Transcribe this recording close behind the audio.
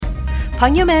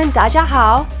朋友们，大家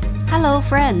好 Hello,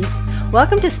 friends.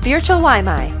 Welcome to Spiritual 外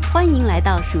卖欢迎来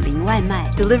到属灵外卖。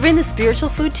Delivering the spiritual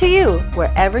food to you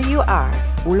wherever you are.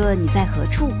 无论你在何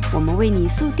处，我们为你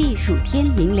速递属天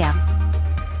灵粮。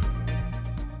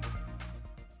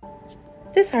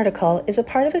This article is a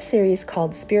part of a series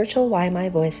called Spiritual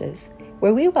Waimai Voices,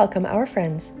 where we welcome our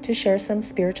friends to share some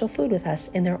spiritual food with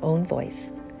us in their own voice.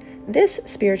 This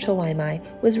Spiritual Waimai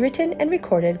was written and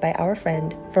recorded by our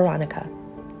friend Veronica.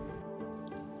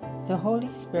 The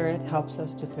Holy Spirit helps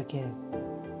us to forgive.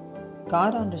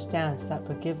 God understands that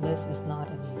forgiveness is not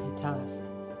an easy task.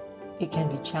 It can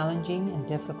be challenging and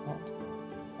difficult,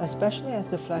 especially as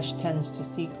the flesh tends to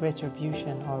seek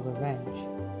retribution or revenge.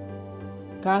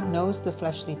 God knows the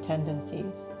fleshly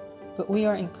tendencies, but we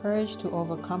are encouraged to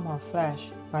overcome our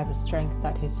flesh by the strength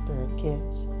that His Spirit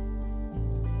gives.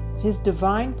 His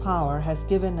divine power has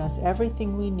given us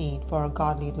everything we need for a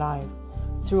godly life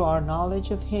through our knowledge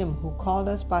of Him who called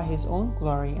us by His own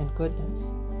glory and goodness.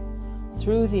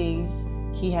 Through these,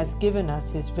 He has given us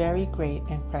His very great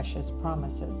and precious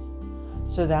promises,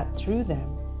 so that through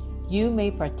them you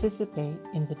may participate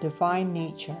in the divine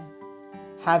nature,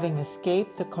 having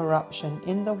escaped the corruption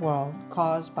in the world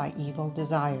caused by evil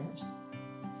desires.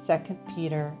 2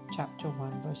 Peter chapter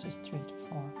 1 verses 3 to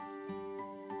 4.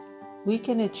 We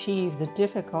can achieve the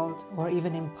difficult or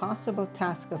even impossible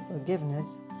task of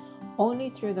forgiveness only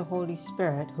through the Holy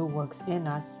Spirit who works in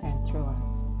us and through us.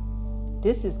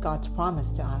 This is God's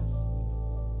promise to us.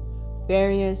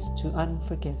 Barriers to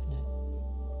unforgiveness.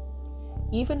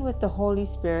 Even with the Holy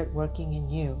Spirit working in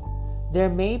you, there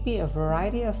may be a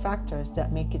variety of factors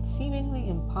that make it seemingly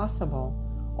impossible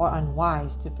or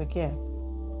unwise to forgive.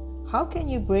 How can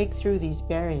you break through these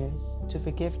barriers to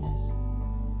forgiveness?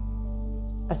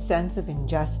 A sense of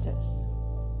injustice.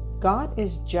 God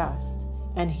is just,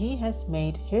 and He has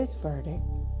made His verdict.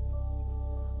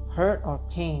 Hurt or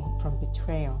pain from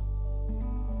betrayal.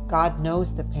 God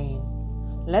knows the pain.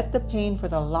 Let the pain for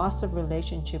the loss of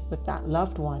relationship with that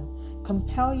loved one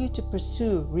compel you to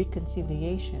pursue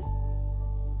reconciliation.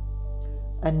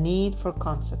 A need for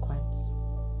consequence.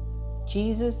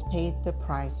 Jesus paid the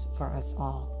price for us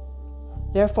all.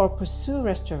 Therefore, pursue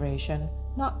restoration,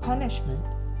 not punishment.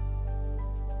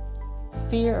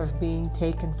 Fear of being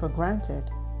taken for granted.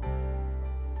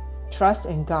 Trust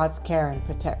in God's care and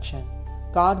protection.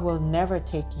 God will never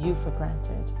take you for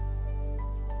granted.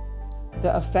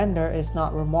 The offender is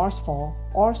not remorseful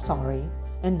or sorry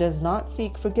and does not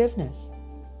seek forgiveness.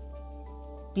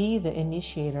 Be the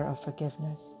initiator of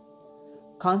forgiveness.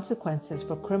 Consequences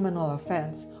for criminal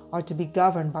offense are to be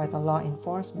governed by the law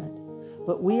enforcement,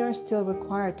 but we are still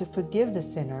required to forgive the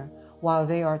sinner while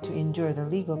they are to endure the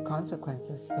legal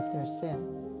consequences of their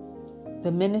sin.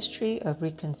 The ministry of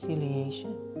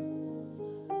reconciliation.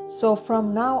 So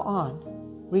from now on,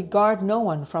 regard no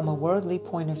one from a worldly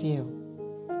point of view.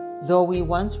 Though we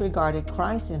once regarded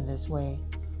Christ in this way,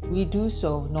 we do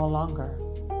so no longer.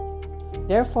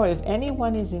 Therefore, if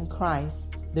anyone is in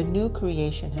Christ, the new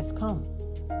creation has come.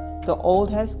 The old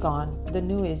has gone, the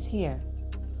new is here.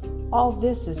 All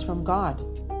this is from God,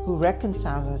 who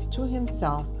reconciled us to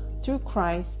Himself through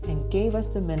Christ and gave us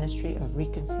the ministry of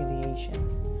reconciliation.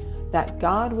 That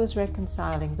God was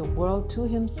reconciling the world to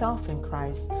Himself in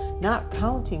Christ, not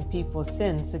counting people's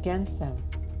sins against them.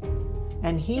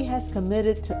 And He has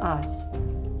committed to us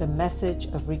the message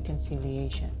of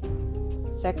reconciliation.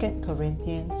 2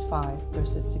 Corinthians 5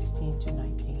 verses 16 to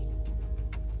 19.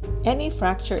 Any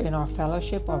fracture in our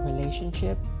fellowship or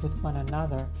relationship with one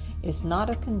another is not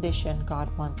a condition God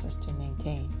wants us to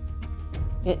maintain.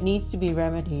 It needs to be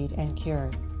remedied and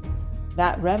cured.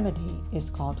 That remedy is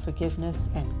called forgiveness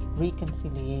and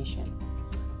reconciliation.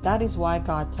 That is why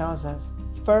God tells us,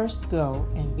 first go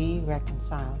and be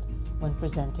reconciled when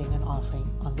presenting an offering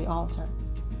on the altar.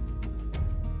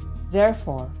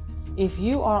 Therefore, if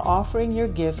you are offering your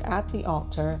gift at the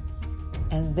altar,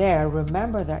 and there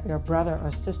remember that your brother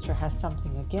or sister has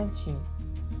something against you,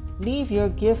 leave your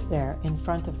gift there in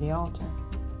front of the altar.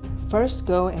 First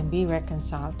go and be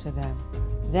reconciled to them,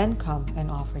 then come and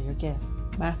offer your gift.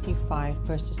 Matthew 5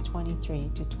 verses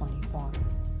 23 to 24.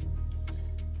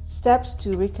 Steps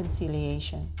to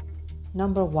reconciliation.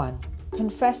 Number 1,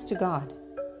 confess to God.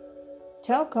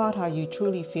 Tell God how you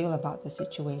truly feel about the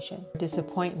situation,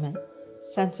 disappointment,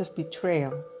 sense of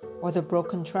betrayal, or the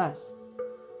broken trust.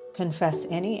 Confess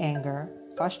any anger,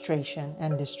 frustration,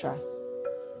 and distress.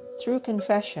 Through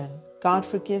confession, God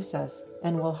forgives us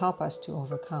and will help us to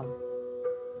overcome.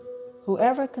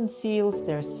 Whoever conceals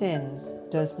their sins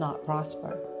does not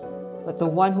prosper, but the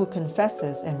one who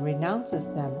confesses and renounces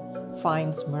them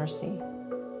finds mercy.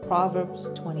 Proverbs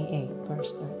 28,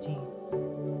 verse 13.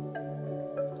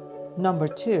 Number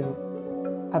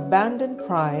 2, abandon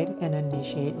pride and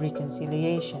initiate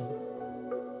reconciliation.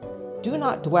 Do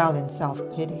not dwell in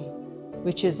self-pity,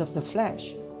 which is of the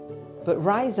flesh, but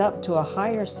rise up to a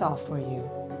higher self for you,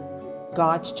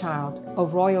 God's child, a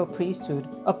royal priesthood,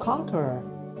 a conqueror.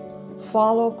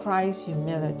 Follow Christ's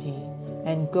humility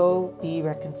and go be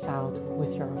reconciled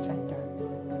with your offender.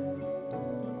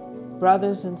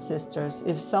 Brothers and sisters,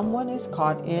 if someone is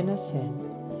caught in a sin,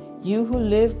 you who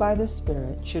live by the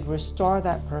Spirit should restore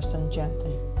that person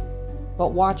gently. But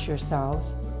watch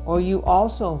yourselves, or you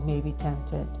also may be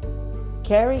tempted.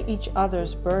 Carry each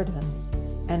other's burdens,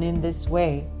 and in this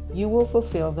way you will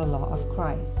fulfill the law of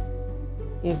Christ.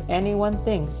 If anyone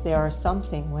thinks they are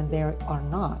something when they are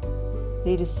not,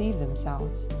 they deceive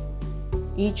themselves.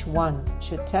 Each one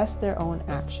should test their own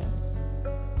actions.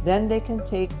 Then they can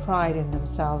take pride in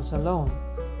themselves alone,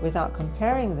 without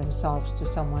comparing themselves to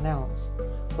someone else,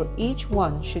 for each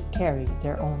one should carry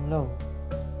their own load.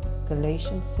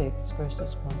 Galatians 6,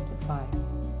 verses 1 to 5.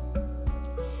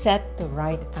 Set the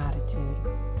right attitude,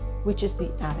 which is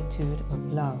the attitude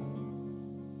of love.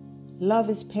 Love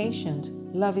is patient,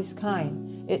 love is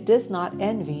kind. It does not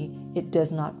envy, it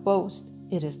does not boast,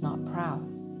 it is not proud.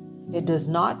 It does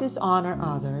not dishonor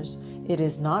others, it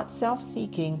is not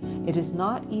self-seeking, it is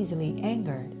not easily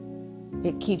angered.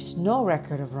 It keeps no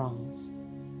record of wrongs.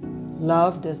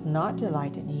 Love does not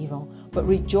delight in evil, but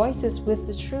rejoices with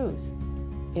the truth.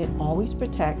 It always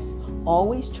protects,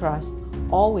 always trusts,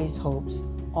 always hopes,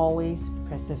 always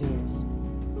perseveres.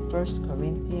 1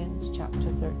 Corinthians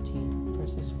chapter 13,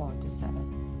 verses 4 to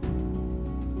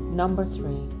 7. Number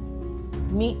 3,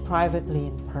 meet privately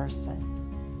in person.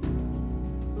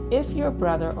 If your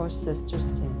brother or sister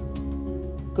sins,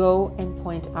 go and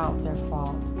point out their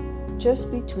fault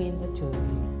just between the two of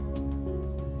you.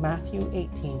 Matthew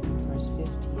 18, verse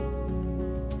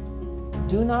 15.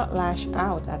 Do not lash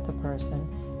out at the person,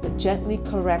 but gently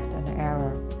correct an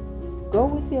error. Go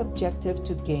with the objective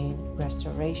to gain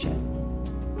restoration.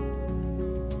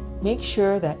 Make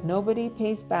sure that nobody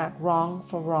pays back wrong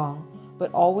for wrong,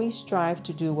 but always strive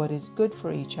to do what is good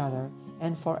for each other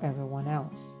and for everyone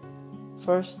else.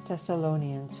 1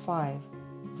 Thessalonians 5,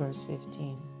 verse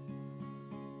 15.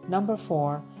 Number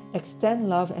 4, extend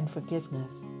love and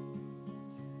forgiveness.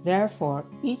 Therefore,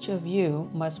 each of you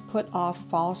must put off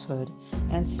falsehood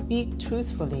and speak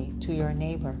truthfully to your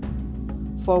neighbor,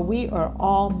 for we are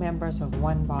all members of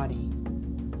one body.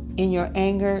 In your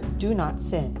anger, do not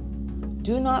sin.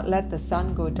 Do not let the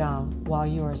sun go down while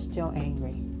you are still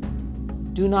angry.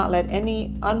 Do not let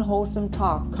any unwholesome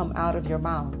talk come out of your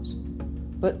mouths,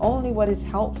 but only what is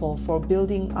helpful for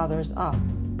building others up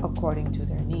according to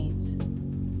their needs,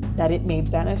 that it may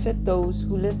benefit those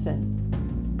who listen.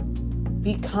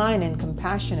 Be kind and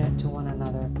compassionate to one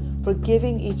another,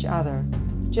 forgiving each other,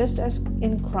 just as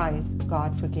in Christ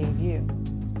God forgave you.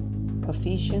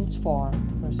 Ephesians 4,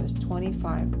 verses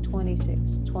 25,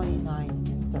 26, 29,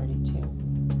 and 32.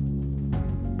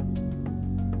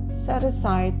 Set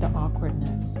aside the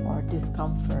awkwardness or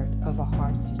discomfort of a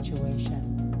hard situation.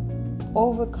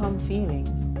 Overcome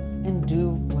feelings and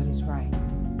do what is right.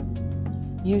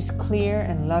 Use clear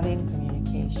and loving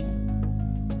communication.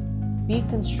 Be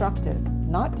constructive,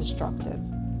 not destructive.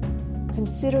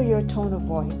 Consider your tone of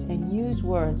voice and use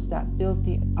words that build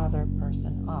the other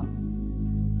person up.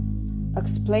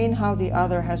 Explain how the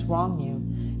other has wronged you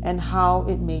and how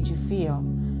it made you feel,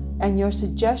 and your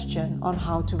suggestion on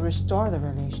how to restore the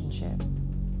relationship.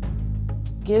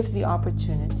 Give the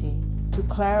opportunity to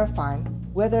clarify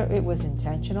whether it was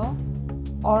intentional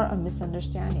or a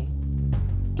misunderstanding,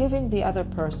 giving the other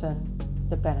person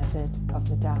the benefit of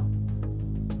the doubt.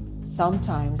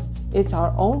 Sometimes it's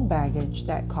our own baggage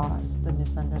that caused the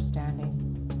misunderstanding.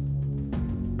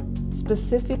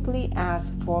 Specifically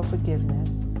ask for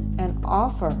forgiveness and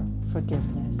offer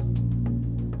forgiveness.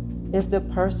 If the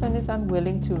person is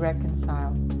unwilling to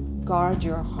reconcile, guard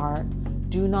your heart.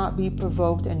 Do not be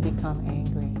provoked and become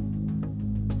angry.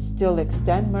 Still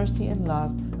extend mercy and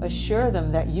love. Assure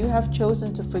them that you have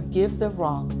chosen to forgive the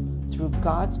wrong through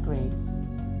God's grace.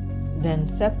 Then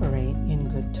separate in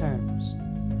good terms.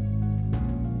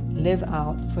 Live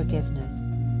out forgiveness.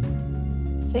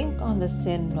 Think on the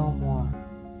sin no more.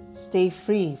 Stay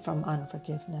free from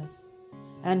unforgiveness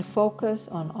and focus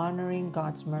on honoring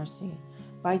God's mercy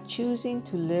by choosing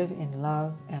to live in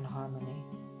love and harmony.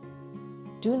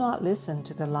 Do not listen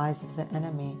to the lies of the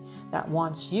enemy that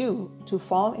wants you to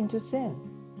fall into sin,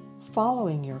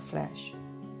 following your flesh.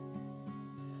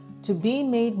 To be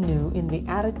made new in the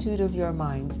attitude of your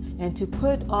minds and to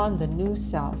put on the new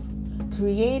self,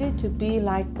 created to be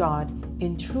like God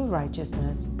in true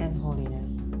righteousness and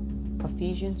holiness.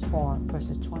 Ephesians 4,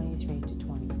 verses 23 to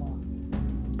 24.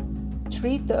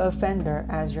 Treat the offender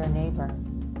as your neighbor.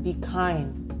 Be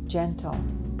kind, gentle.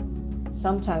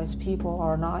 Sometimes people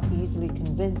are not easily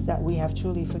convinced that we have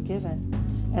truly forgiven,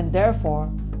 and therefore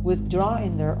withdraw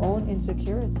in their own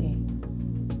insecurity.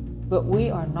 But we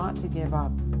are not to give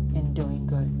up in doing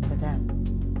good to them.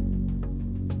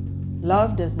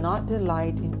 Love does not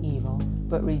delight in evil,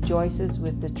 but rejoices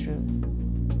with the truth.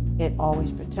 It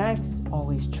always protects,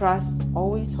 always trusts,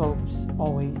 always hopes,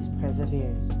 always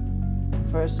perseveres.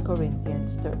 1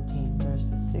 Corinthians 13,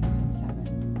 verses 6 and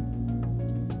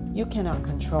 7. You cannot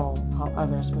control how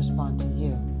others respond to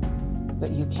you,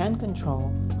 but you can control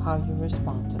how you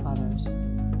respond to others.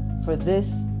 For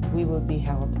this, we will be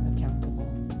held accountable.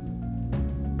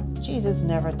 Jesus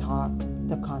never taught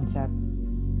the concept,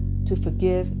 to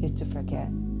forgive is to forget,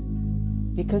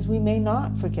 because we may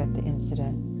not forget the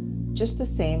incident, just the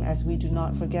same as we do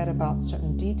not forget about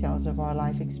certain details of our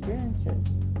life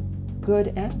experiences,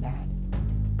 good and bad.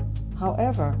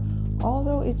 However,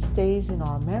 although it stays in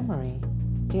our memory,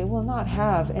 it will not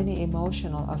have any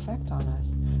emotional effect on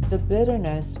us. The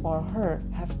bitterness or hurt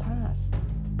have passed.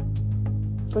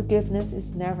 Forgiveness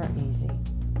is never easy,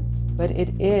 but it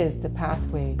is the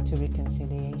pathway to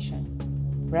reconciliation,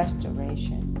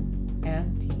 restoration,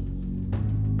 and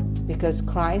peace. Because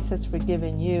Christ has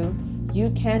forgiven you,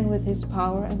 you can, with His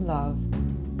power and love,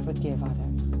 forgive others.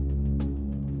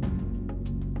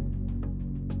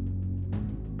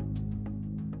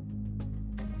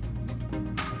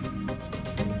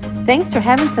 Thanks for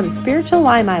having some spiritual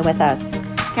Waimai with us.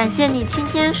 感谢你今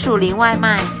天属灵外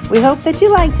卖， We hope that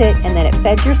you liked it and that it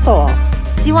fed your soul.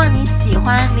 希望你喜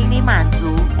欢，灵里满足，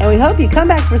 And we hope you come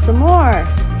back for some more.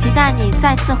 期待你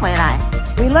再次回来。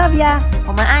 We love ya.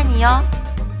 我们爱你哟。